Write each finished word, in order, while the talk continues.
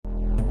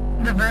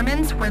The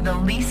vermins were the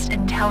least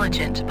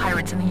intelligent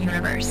pirates in the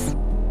universe.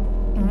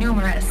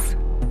 Numerous.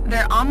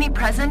 They're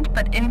omnipresent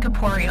but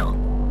incorporeal.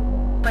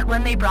 But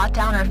when they brought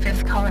down our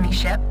fifth colony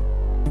ship,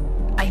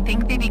 I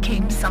think they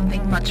became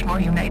something much more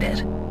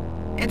united.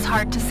 It's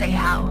hard to say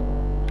how.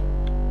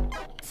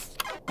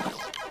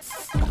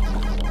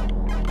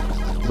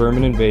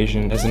 Vermin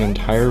Invasion has an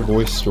entire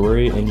voice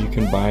story and you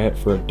can buy it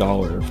for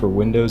 $1 for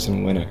Windows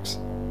and Linux.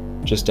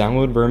 Just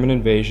download Vermin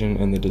Invasion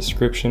in the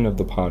description of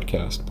the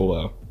podcast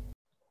below.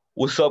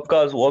 What's up,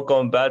 guys?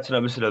 Welcome back to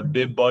another episode of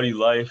Big Buddy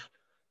Life,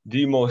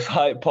 the most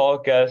hype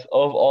podcast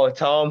of all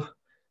time.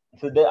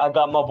 Today, I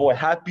got my boy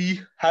Happy.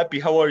 Happy,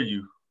 how are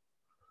you?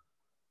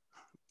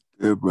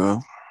 Good, bro.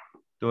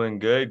 Doing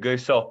good,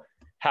 good. So,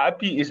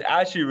 Happy is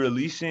actually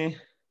releasing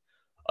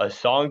a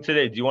song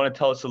today. Do you want to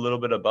tell us a little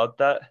bit about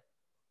that?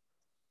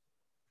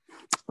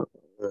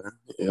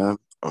 Yeah,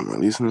 I'm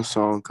releasing a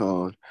song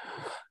called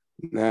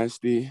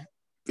Nasty,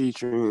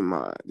 featuring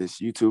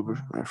this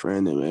YouTuber, my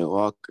friend named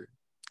Walker.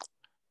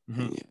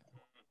 Mm-hmm. Yeah.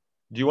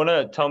 Do you want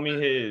to tell me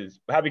his...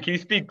 Happy, can you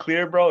speak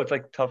clear, bro? It's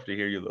like tough to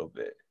hear you a little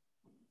bit.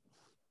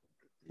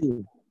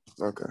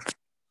 Okay.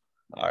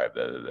 All right,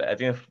 bet. I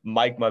think the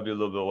mic might be a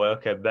little bit away.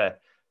 Okay,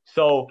 bet.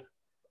 So,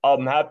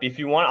 Happy, if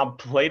you want, I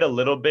played a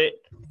little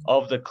bit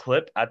of the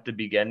clip at the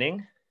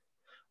beginning,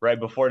 right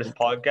before this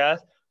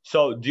podcast.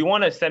 So, do you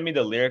want to send me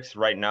the lyrics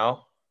right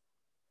now?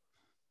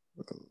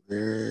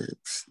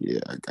 Lyrics?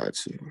 Yeah, I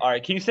got you. All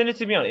right, can you send it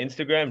to me on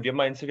Instagram? Do you have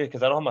my Instagram?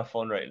 Because I don't have my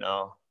phone right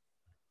now.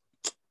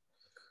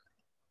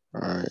 All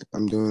right,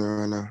 I'm doing it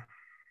right now.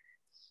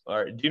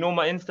 All right, do you know what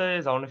my Insta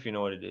is? I don't know if you know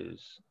what it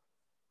is.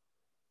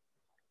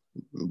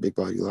 Big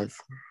Body Life.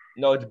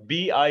 No, it's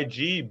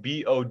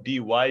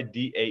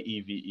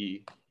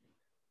BIGBODYDAEVE.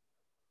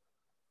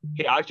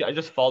 Hey, actually, I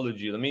just followed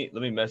you. Let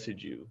me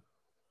message you.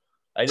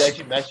 I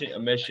actually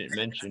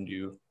mentioned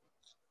you.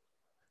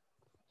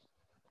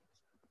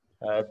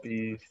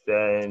 Happy,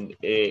 send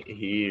it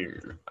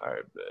here. All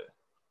right, bet.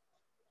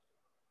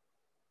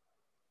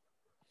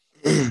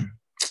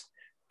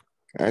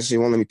 I actually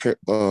want to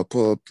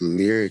pull up the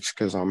lyrics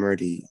because I'm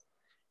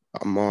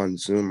on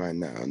Zoom right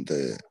now. And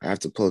I have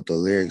to pull up the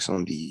lyrics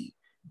on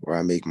where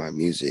I make my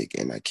music,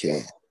 and I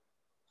can't.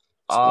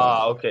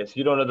 Okay. So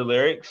you don't know the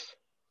lyrics?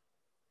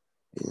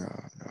 No.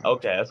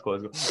 Okay, that's cool.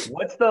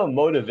 What's the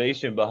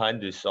motivation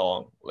behind this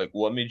song? Like,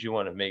 what made you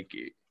want to make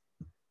it?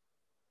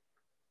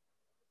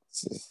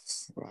 It's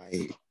just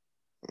like,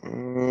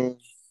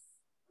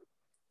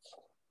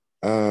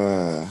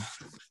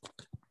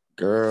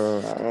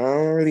 girl, I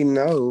don't really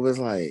know. It was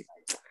like,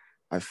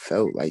 I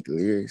felt like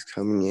lyrics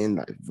coming in,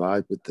 like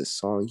vibe with the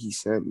song he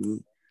sent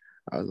me.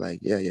 I was like,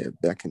 yeah,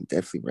 I can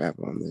definitely rap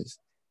on this.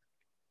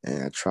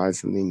 And I tried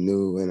something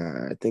new, and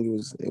I think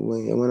it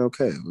went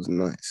okay. It was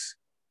nice.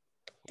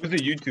 Who's the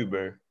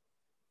YouTuber?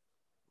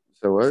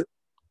 So what?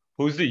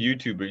 Who's the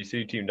YouTuber? You say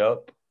you teamed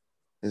up?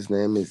 His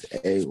name is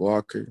A.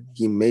 Walker.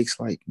 He makes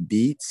like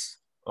beats.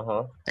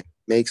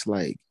 Makes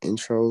like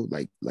intro,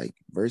 like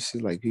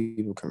verses, like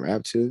people can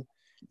rap to.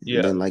 Yeah.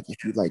 And then like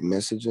if you like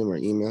message him or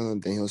email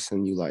him, then he'll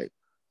send you like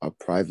a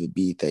private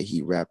beat that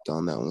he rapped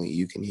on that only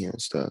you can hear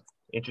and stuff.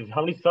 Interesting. How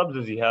many subs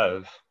does he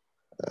have?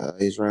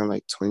 He's around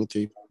like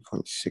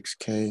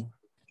 23.6K.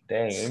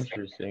 Dang,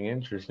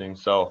 interesting.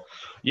 So,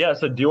 yeah.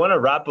 So, do you want to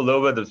rap a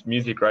little bit of this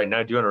music right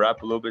now? Do you want to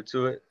rap a little bit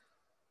to it?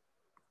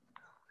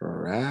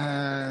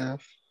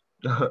 Rap.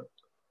 Do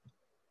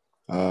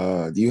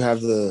you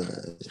have your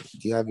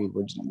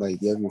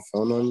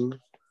phone on you?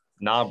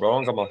 Nah, bro, I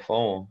don't got my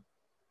phone.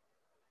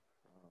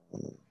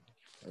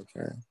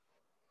 Okay.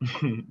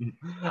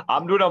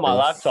 I'm doing it on my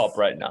laptop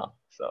right now.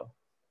 So.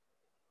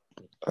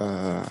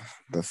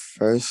 The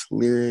first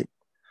lyric.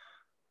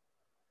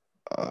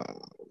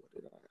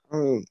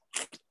 It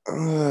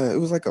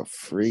was like a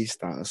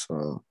freestyle,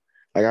 so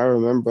like I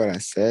remember what I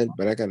said,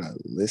 but I gotta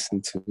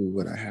listen to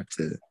what I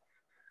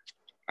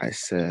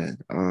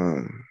said.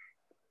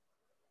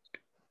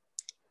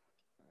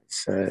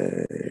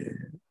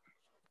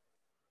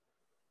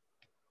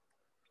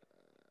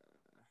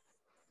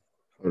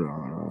 Hold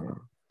on.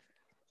 I'm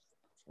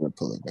trying to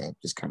pull it up.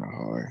 It's kind of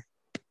hard.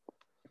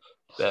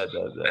 That.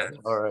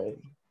 All right.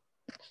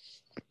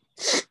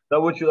 Is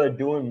that what you like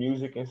doing,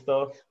 music and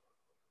stuff?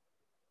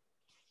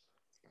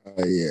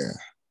 Yeah.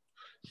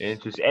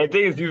 Interesting. And the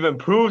thing is, you've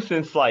improved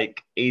since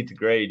like 8th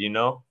grade, you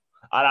know?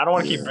 I don't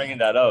want to keep bringing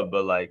that up,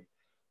 but like,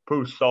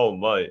 improved so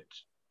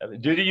much. I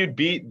mean, do you think you'd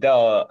beat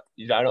I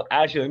don't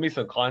actually, let me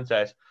some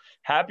context.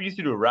 Happy used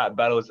to do rap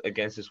battles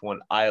against this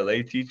one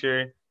ILA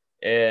teacher.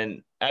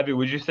 And Abby,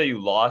 would you say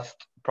you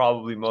lost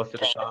probably most of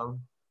the time?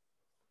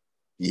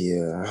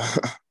 Yeah.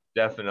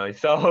 Definitely.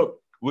 So,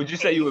 would you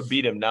say you would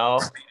beat him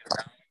now?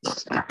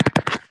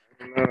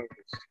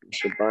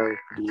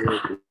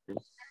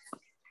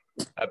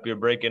 Happy you're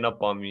breaking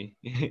up on me.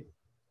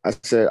 I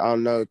said, I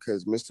don't know,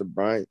 because Mr.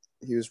 Bryant,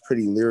 he was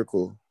pretty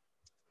lyrical.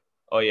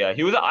 Oh, yeah.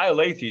 He was an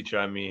ILA teacher.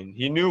 I mean,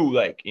 he knew,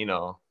 like, you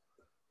know,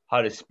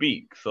 how to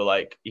speak. So,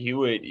 like, he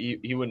would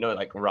know,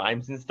 like,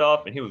 rhymes and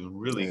stuff, and he was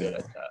really good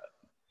at that.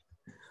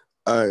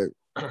 All right.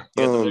 You got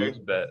the lyrics,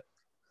 bet.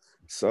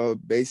 So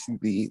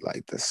basically,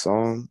 like the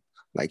song,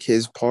 like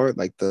his part,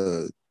 like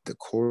the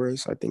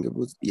chorus, I think it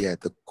was, yeah,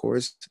 the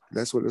chorus.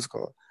 That's what it's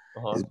called.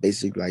 Uh-huh. It's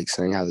basically like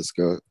saying how this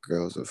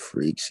girl's a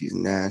freak, she's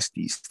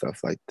nasty, stuff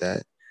like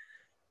that.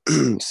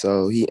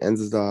 So he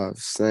ends off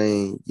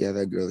saying, "Yeah,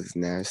 that girl is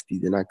nasty."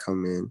 Then I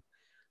come in,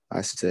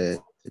 I said,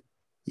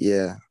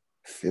 "Yeah,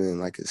 feeling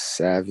like a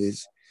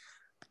savage."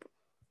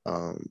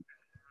 Um,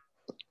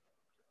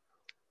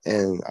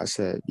 and I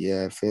said,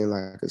 "Yeah, feeling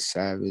like a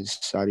savage."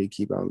 Shawty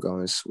keep on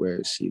going,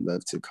 swear she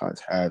loves to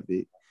cause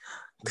havoc.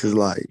 Cause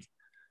like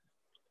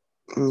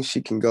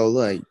she can go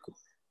like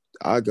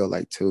I go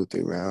like 2 or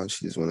 3 rounds.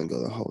 She just want to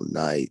go the whole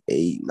night,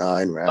 8,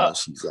 9 rounds.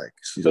 She's like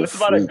she's So a this is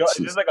about a freak. girl. Is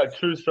this She's like a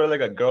true story, like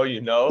a girl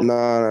you know?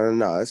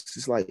 no. It's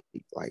just like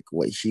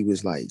what he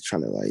was like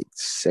trying to like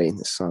say in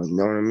the song. You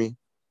know what I mean?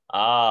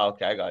 Ah,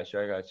 okay, I got you.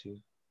 I got you.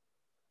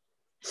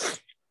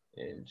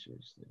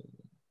 Interesting.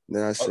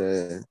 Then I Oh,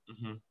 said,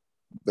 mhm.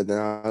 but then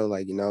I was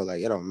like,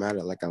 like it don't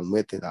matter. Like I'm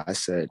with it. I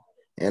said,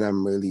 and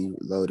I'm really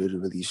loaded,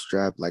 really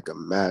strapped, like a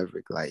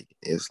maverick. Like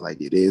it's like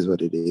it is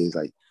what it is.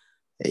 Like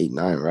 8,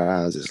 9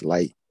 rounds is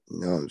light. You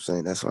know what I'm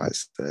saying? That's what I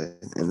said.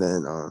 And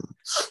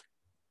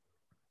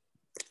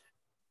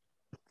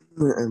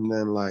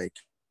then like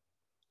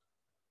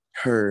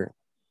her,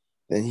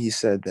 then he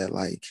said that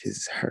like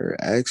her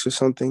ex or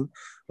something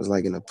was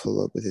like gonna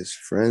pull up with his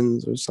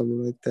friends or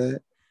something like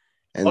that.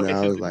 And then Okay,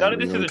 I so was like, none of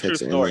we this is gonna a true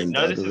catch it. And story. then the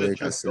None of other this is a lyric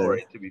I true said,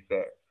 story, to be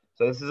fair.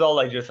 So this is all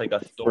like just like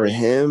a story.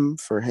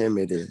 for him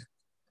it is.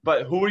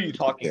 But who are you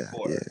talking Yeah,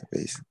 for? yeah,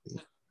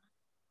 basically.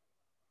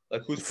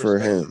 Like whose For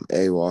perspective? him,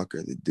 A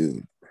Walker, the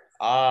dude.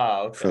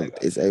 Ah, okay, I From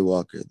got it's A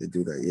Walker, the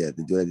dude that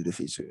the dude that did the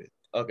feature. you.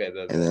 Okay,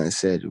 bet, And then bet. I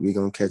said, we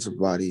gonna catch a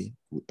body,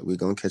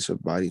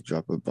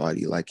 drop a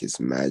body like it's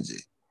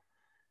magic.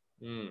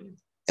 Mm.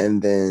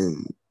 And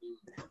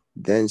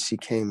then she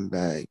came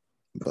back,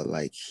 but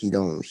like he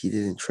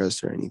didn't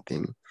trust her or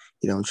anything.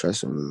 He don't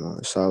trust her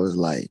anymore. So I was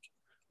like,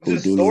 This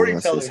is Houdini wants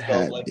his storytelling stuff,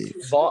 hat, like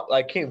bitch. Vaughn,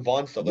 like King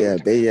Vaughn stuff, like a Yeah,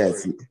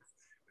 true story.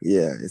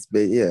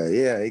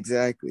 yeah,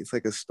 exactly. It's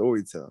like a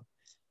storyteller.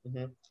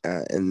 Mm-hmm.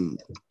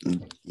 And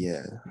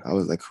yeah, I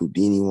was like,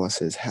 Houdini wants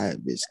his hat,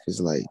 bitch,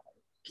 because like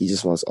he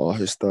just wants all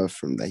her stuff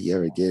from that he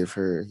ever gave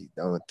her. He's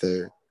done with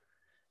her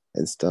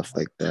and stuff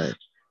like that.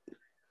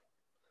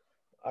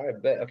 All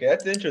right, bet. Okay,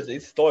 that's interesting.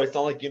 It's story. It's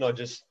not like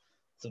just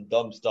some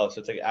dumb stuff. So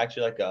it's like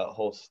actually like a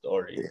whole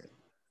story.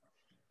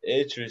 Yeah,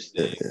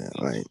 Interesting.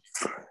 like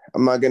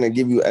I'm not gonna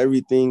give you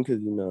everything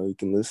because you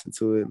can listen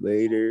to it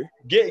later.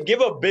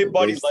 Give a big But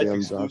body basically, life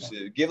I'm dropping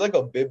exclusive. Give like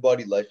a big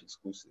body life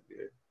exclusive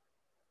here.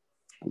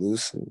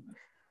 Lucid.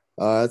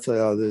 I'll tell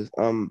y'all this.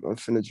 I'm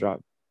finna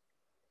drop.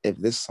 If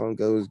this song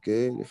goes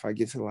good, if I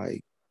get to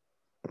like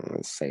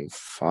let's say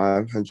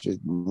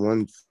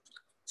 501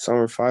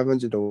 somewhere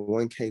 500 to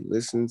 1K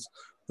listens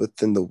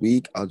within the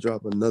week, I'll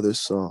drop another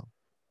song.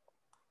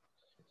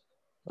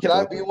 Can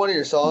I be one of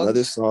your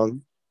Another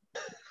songs?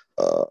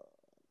 song.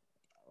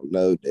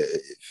 No, Dave.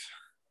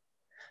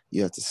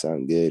 You have to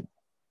sound good.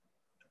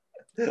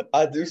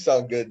 I do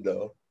sound good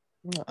though.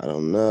 I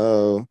don't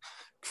know.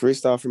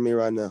 Freestyle for me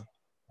right now.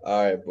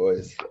 All right,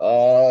 boys.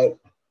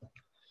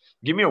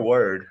 Give me a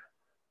word.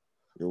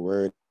 Your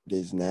word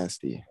is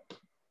nasty.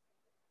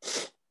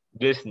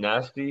 This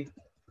nasty.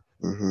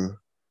 Mm-hmm.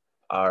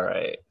 All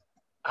right.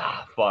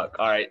 Ah, fuck.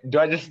 All right. Do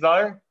I just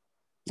start?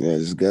 Yeah,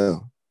 just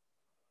go.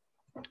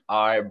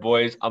 All right,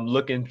 boys. I'm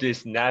looking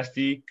this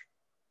nasty.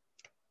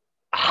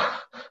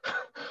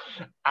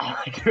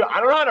 Dude, I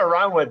don't know how to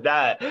rhyme with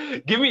that.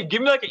 Give me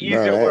like an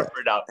easier Bro, word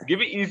for now. Give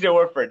me easier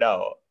word for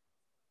now.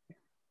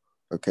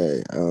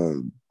 okay.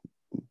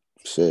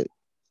 Shit.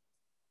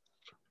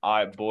 All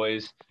right,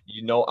 boys.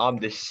 You know I'm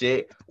the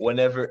shit.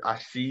 Whenever I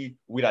see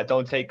weed, I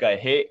don't take a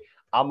hit.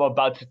 I'm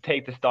about to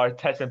take the star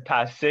test and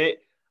pass it.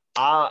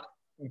 I'm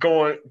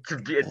going to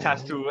be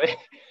attached to it.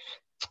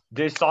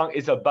 This song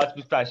is about to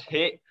be smash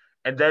hit.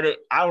 And then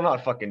I don't know how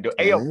to fucking do it.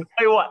 Hey, yo, Okay.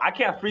 tell you what, I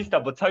can't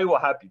freestyle, but tell you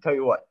what happened. Tell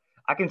you what,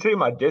 I can tell you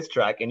my diss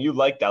track, and you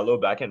like that a little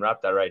bit. I can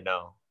rap that right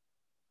now.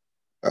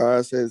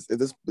 Says if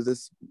this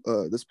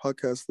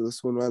podcast,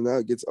 this one right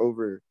now gets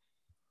over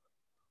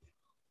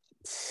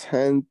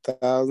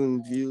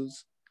 10,000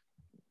 views,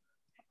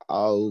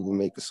 I'll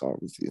make a song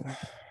with you.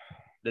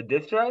 The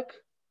diss track?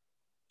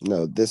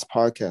 No, this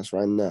podcast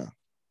right now.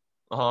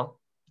 Uh-huh.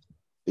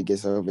 If it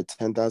gets over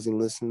 10,000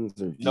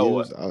 listens or No,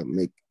 views, I'll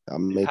make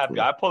happy. one.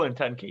 I pull in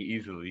 10K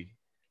easily.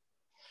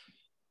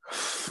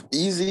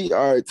 Easy.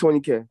 All right,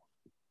 20K.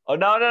 Oh,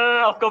 no.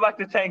 Let's go back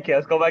to 10K.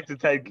 Let's go back to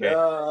 10K.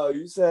 No,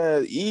 you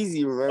said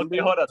easy, remember? Okay,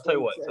 hold up. 20K. Tell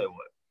you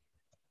what.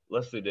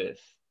 Let's do this.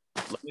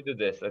 Let me do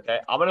this, okay?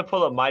 I'm gonna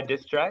pull up my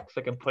diss track so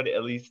I can put it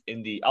at least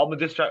in the album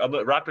diss track. I'm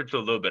gonna wrap it to a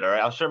little bit, all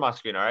right? I'll share my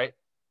screen, all right?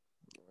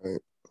 All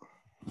right.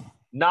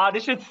 Nah,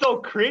 this shit's so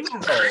cringe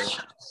though.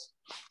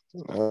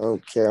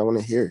 Okay, I want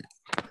to hear it.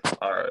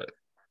 All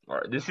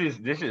right. This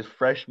is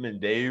freshman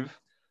Dave.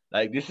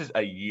 Like this is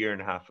a year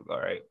and a half ago,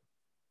 right?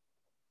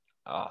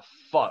 Ah,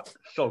 fuck.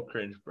 So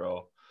cringe,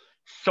 bro.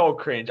 So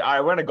cringe. All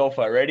right, we're gonna go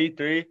for it. Ready?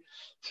 3,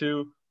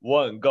 2,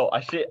 one, go.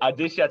 I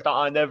did shit I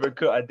thought I never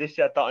could. I did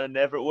shit I thought I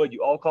never would.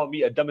 You all call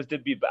me a dumbest to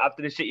be, but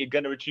after this shit, you're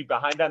gonna retreat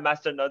behind that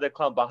master, another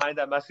clown. Behind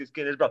that master,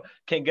 skin is bro.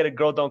 Can't get a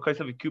girl, don't curse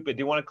me Cupid.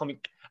 They wanna call me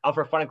out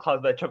for fun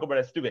clouds, but I chuckle, but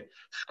that's stupid.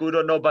 School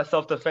don't know about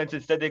self-defense.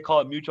 Instead, they call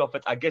it mutual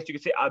offense. I guess you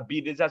could say I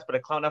beat his ass, but a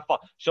clown I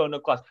fought. Showing no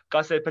class.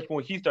 God said Peshman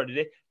when he started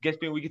it. Guess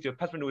being weak to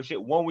Peshman with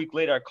shit. 1 week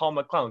later, I call him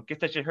a clown. Guess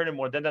that shit hurt him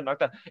more than that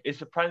knocked out. It's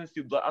surprising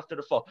to blood after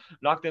the fall.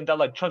 Knocked him down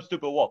like Trump's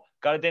stupid wall.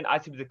 Got it then I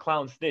see the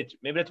clown snitch.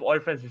 Maybe that's what all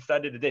your friends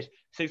decided to dish.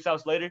 6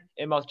 hours later,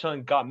 in-mouth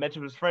chilling, got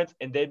mentioned with his friends,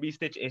 and they'd be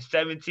snitch. In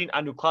 17,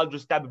 I knew Clouds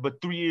was stabbing,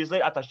 but 3 years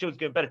later, I thought shit was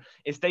getting better.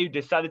 Instead, you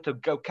decided to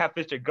go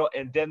catfish your girl,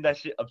 and then that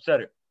shit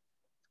upset her.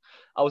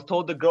 I was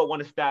told the girl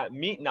wanted to stab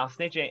me. Now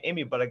snitch ain't in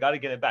me, but I gotta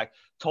get it back.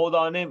 Told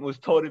on him, was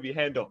told to be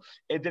handled.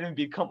 It didn't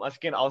become a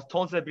skin. I was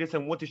told to because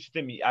him want to shit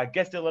in me. I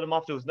guess they let him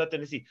off. There was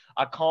nothing to see.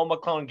 I call him a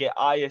clown, get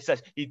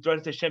ISS. He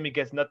threatens to shame me,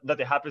 gets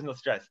nothing happens, no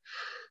stress.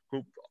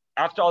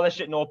 After all that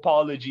shit, no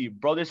apology.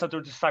 Bro, there's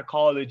something to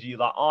psychology.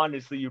 Like,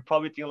 honestly, you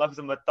probably think life is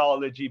a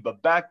mythology.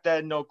 But back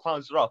then, no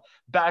clowns were out.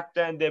 Back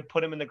then, they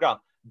put him in the ground.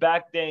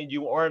 Back then,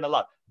 you earned a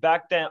lot.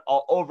 Back then,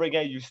 all over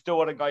again, you still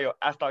would have got your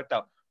ass knocked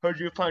out. Heard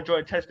you plan to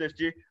join test this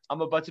year. I'm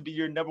about to be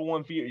your number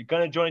one fear. You're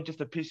gonna join just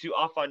to piss you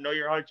off. I know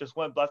your heart just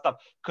went blast off.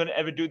 Couldn't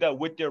ever do that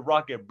with your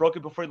rocket. Broke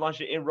it before you launched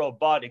it in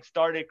robotics.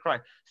 Started crying.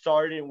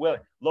 Started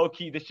willing. Low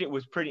key, this shit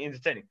was pretty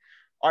entertaining.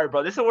 All right,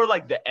 bro. This is where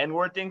like the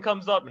N-word thing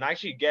comes up, and I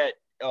actually get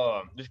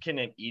this kid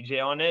named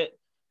EJ on it.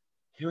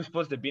 He was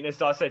supposed to be in it.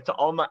 So I said to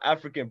all my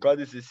African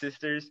brothers and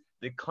sisters,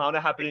 the clown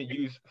that happened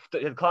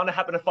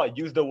to fight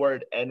use the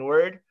word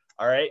N-word.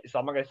 All right, so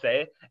I'm not gonna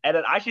say it. And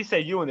then I actually say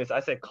you in this. I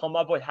said, call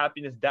my boy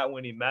happiness that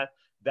when he mad.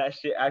 That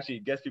shit actually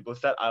gets people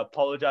set. I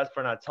apologize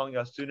for not telling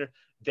y'all sooner.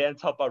 Dan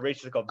talk about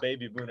racist called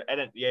baby boomer. And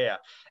then yeah.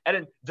 And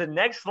then the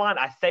next line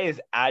I say is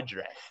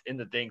address in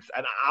the things.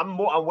 And I'm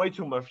way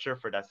too mature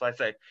for that. So I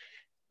say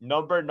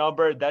number,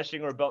 that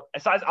shit ring a bell.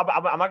 So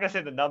I'm not gonna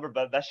say the number,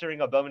 but that shit ring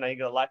a bell, and I ain't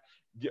gonna lie.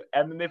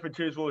 MMA for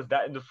 2 years, what was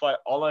that in the fight?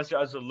 All I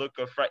said as a look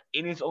of fright.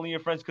 And it's only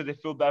your friends because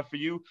they feel bad for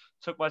you.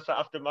 Took my side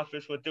after my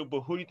fist went through.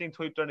 But who do you think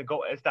Toy trying to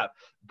go and stop?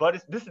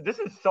 But this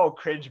is so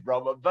cringe,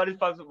 bro. But Buddy's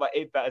fights with my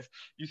 8 bats.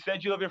 You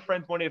said you love your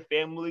friends more than your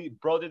family.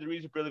 Bro, did the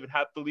reason for living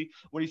happily.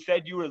 When he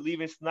said you were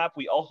leaving Snap,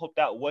 we all hoped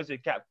that was a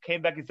cap.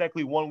 Came back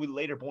exactly 1 week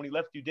later, but when he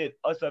left, you did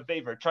us a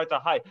favor. Tried to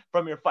hide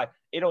from your fight.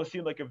 It don't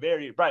seem like a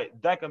very right.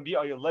 That can be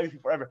on your legacy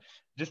forever.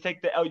 Just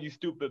take the L, you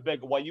stupid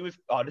beg. While you was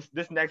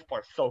this next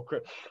part so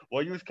cringe.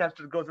 While you was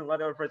captured girls and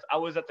let our friends, I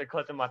was at the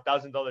collecting my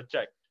 $1,000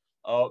 check.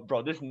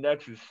 Bro, this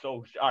next is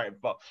so all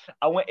right, bro.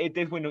 I went 8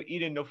 days with no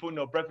eating, no food,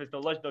 no breakfast, no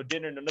lunch, no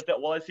dinner, no nothing.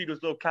 While I see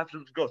those little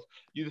captions girls,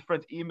 use a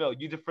friend's email,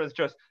 use a friend's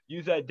trust,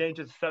 use that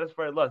danger to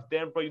satisfy your lust.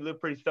 Damn, bro, you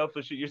live pretty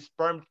selfish. Your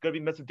sperm's gonna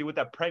be messing with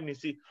that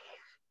pregnancy.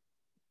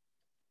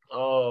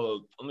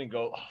 Oh, let me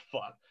go. Oh,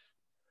 fuck.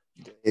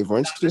 Hey,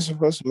 weren't you just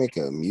supposed to make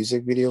a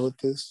music video with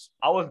this?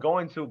 I was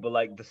going to, but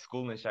like the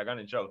school and shit, I got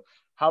in trouble.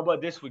 How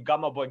about this? We got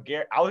my boy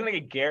Garrett. I was gonna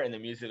get Garrett in the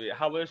music video.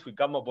 How about this? We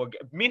got my boy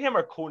Garrett. Me and him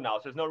are cool now,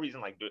 so there's no reason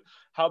like dude.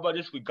 How about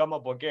this? We got my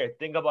boy Garrett.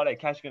 Think about it,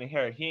 Cash gonna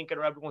hear it. He ain't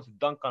gonna rap. He wants to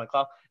dunk on a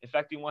clown. In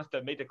fact, he wants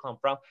to make the clown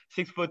frown.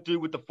 6'3"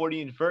 with the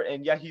 40 vert,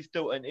 and yeah, he's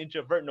still an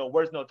introvert. No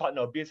words, no talk,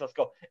 no BS. Let's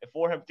go. And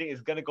for him, thing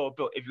is gonna go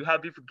build. If you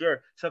have beef for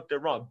Garrett, something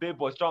wrong. Big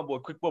boy, strong boy,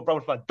 quick boy,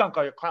 brown fun. Dunk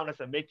on your clown. That's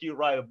to make you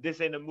right. If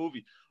this ain't a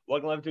movie,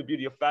 welcome life to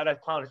beauty. Your fat ass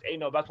clown. This ain't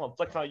no about to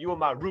flex on you and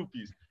my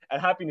rupees.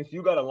 And happiness,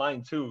 you got a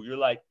line too. You're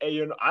like,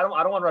 hey, I don't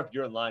want to rap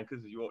your line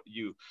because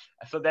you.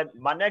 So then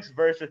my next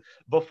verse is,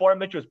 before I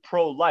met you was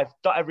pro-life.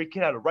 Thought every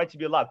kid had a right to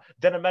be alive.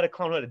 Then I met a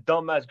clown who had a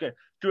dumbass grin.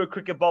 Threw a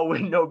cricket ball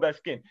with no best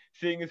skin.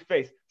 Seeing his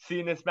face,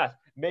 seeing his mask,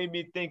 made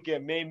me think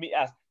and made me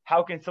ask,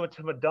 how can someone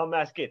tell a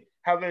dumbass kid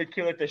having a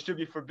kid like that should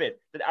be forbid?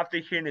 Then after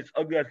hearing his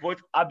ugly ass voice,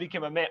 I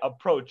became a man of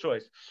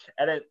pro-choice.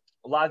 And then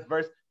last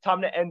verse, time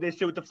to end this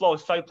shit with the flow.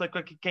 Saw you play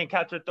quick, can't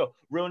catch it though.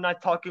 Real nice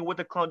talking with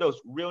the clown dose.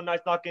 Real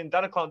nice knocking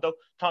down a clown though.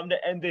 Time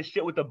to end this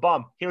shit with the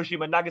bomb.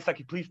 Hiroshima,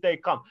 Nagasaki, please stay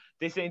calm.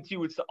 They saying to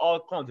you, it's all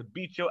clowns.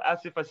 Beat your ass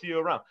if I see you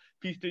around.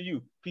 Peace to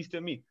you, peace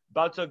to me.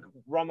 About to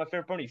run my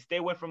favorite pony. Stay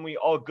away from me,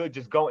 all good.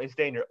 Just go and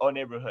stay in your own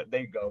neighborhood. There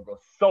you go, bro.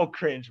 So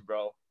cringe,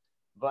 bro.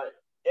 But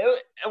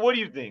what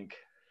do you think?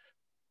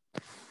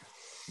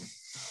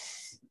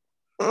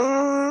 It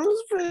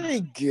was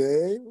pretty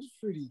good. It was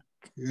pretty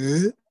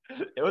good.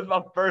 It was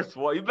my first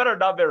one. You better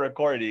not be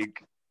recording.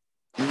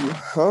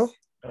 Huh?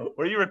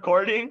 Were you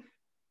recording?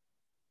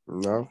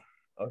 No.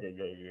 Okay,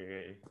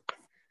 good.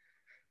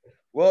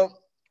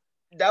 Well,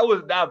 that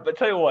was that. But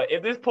tell you what,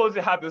 if this post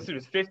happens soon,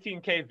 it's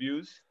 15K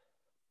views.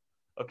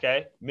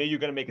 Okay, maybe you're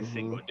gonna make a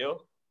single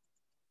deal.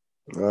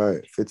 All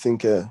right,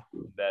 15K.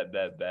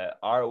 Bet.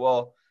 All right,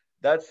 well,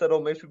 that's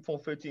settled. Make sure we phone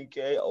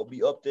 15K. I'll be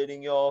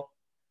updating y'all.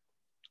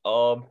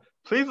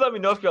 Please let me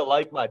know if you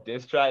like my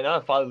diss track. Now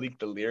I finally leaked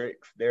the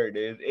lyrics. There it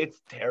is.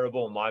 It's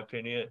terrible in my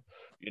opinion.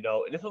 You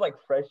know, this is like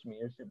freshman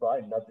year shit, but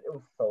I nothing. It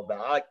was so bad.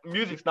 Like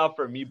music's not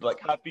for me, but like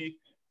happy.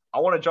 I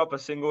want to drop a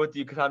single with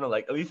you because I know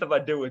like at least if I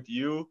do with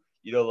you,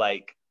 you know,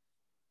 like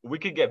we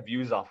could get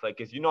views off like,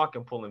 cause I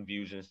can pull in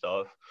views and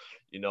stuff,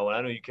 and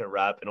I know you can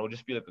rap, and it'll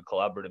just be like a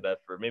collaborative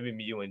effort, maybe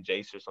me, you, and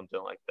Jace or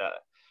something like that.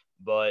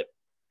 But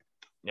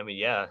I mean,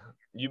 yeah,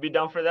 you be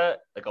down for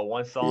that, like a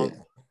one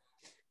song?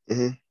 Yeah.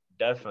 Hmm.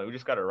 Definitely. We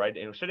just gotta write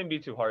it. And it shouldn't be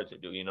too hard to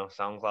do,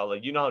 SoundCloud.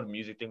 Like how the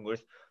music thing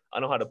works. I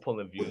know how to pull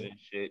in views and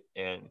shit.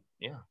 And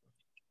yeah.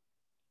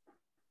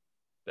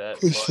 That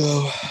but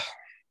So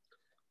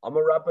I'm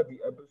gonna wrap up the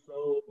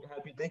episode.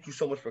 Happy, thank you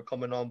so much for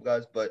coming on,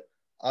 guys. But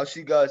I'll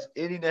see you guys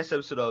in the next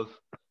episode of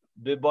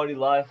Big Body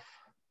Life.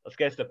 Let's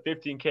get to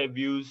 15K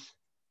views.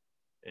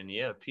 And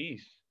yeah,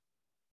 peace.